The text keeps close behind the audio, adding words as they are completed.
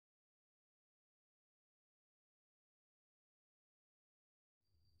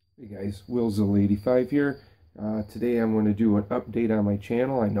Hey guys, Willzilla85 here. Today I'm going to do an update on my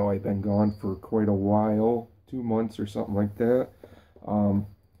channel. I know I've been gone for quite a while, 2 months or something like that. Gonna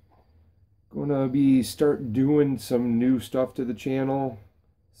be start doing some new stuff to the channel.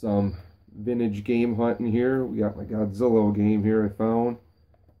 Some vintage game hunting here. We got my Godzilla game here I found.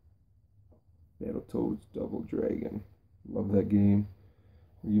 Battletoads Double Dragon. Love that game.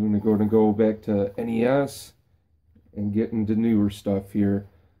 We're even going to go back to NES and get into newer stuff here.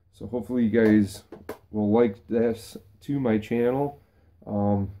 So hopefully you guys will like this to my channel.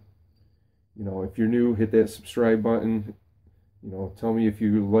 If you're new, hit that subscribe button. Tell me if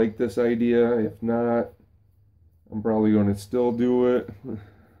you like this idea. If not, I'm probably going to still do it.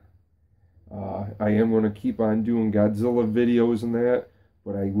 I am going to keep on doing Godzilla videos and that,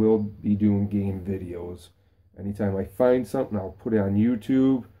 but I will be doing game videos. Anytime I find something, I'll put it on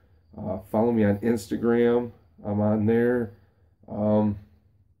YouTube. Follow me on Instagram. I'm on there.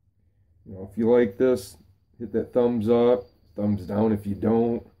 If you like this, hit that thumbs up, thumbs down if you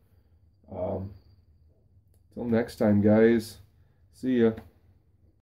don't. Till next time, guys. See ya.